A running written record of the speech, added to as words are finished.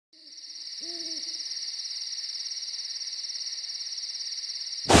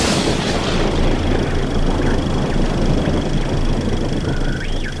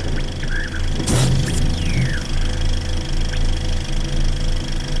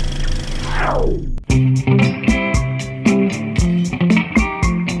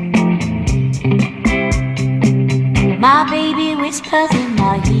My baby whispers in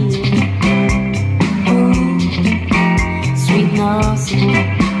my ear, ooh, sweet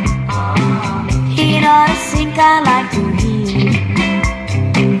nothing. He doesn't think I like to hear,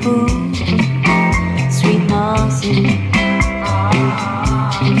 ooh, sweet nothing.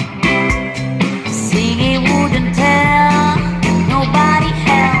 Singing wouldn't tell nobody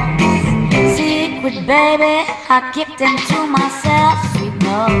else. Secret, baby, I keep them to myself. Sweet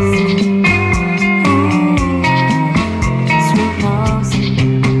nothing.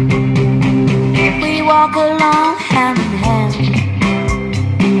 Walk along hand in hand,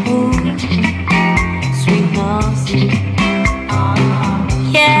 ooh, sweet nothing.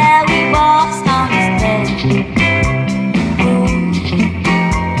 Yeah, we both understand, ooh,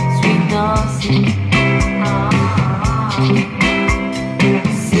 sweet nothing.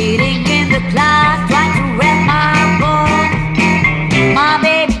 Sitting in the class, trying to wrap my book. My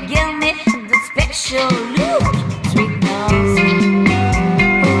baby give me the special look, sweet nothing.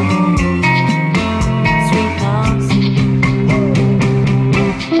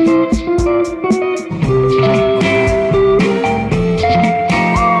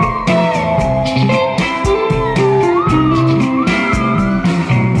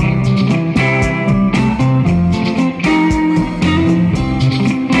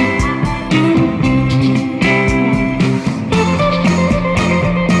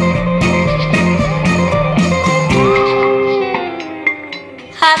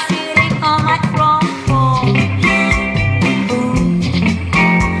 I'm sitting on my front porch, ooh,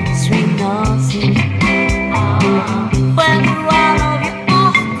 sweet nothing. When you're out of your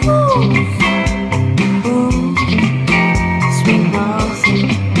off course, ooh, sweet nothing.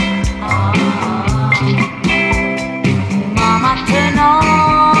 Mama, turn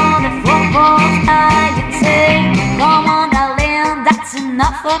on the front porch light and say, come on, darling, that's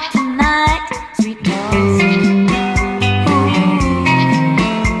enough for tonight.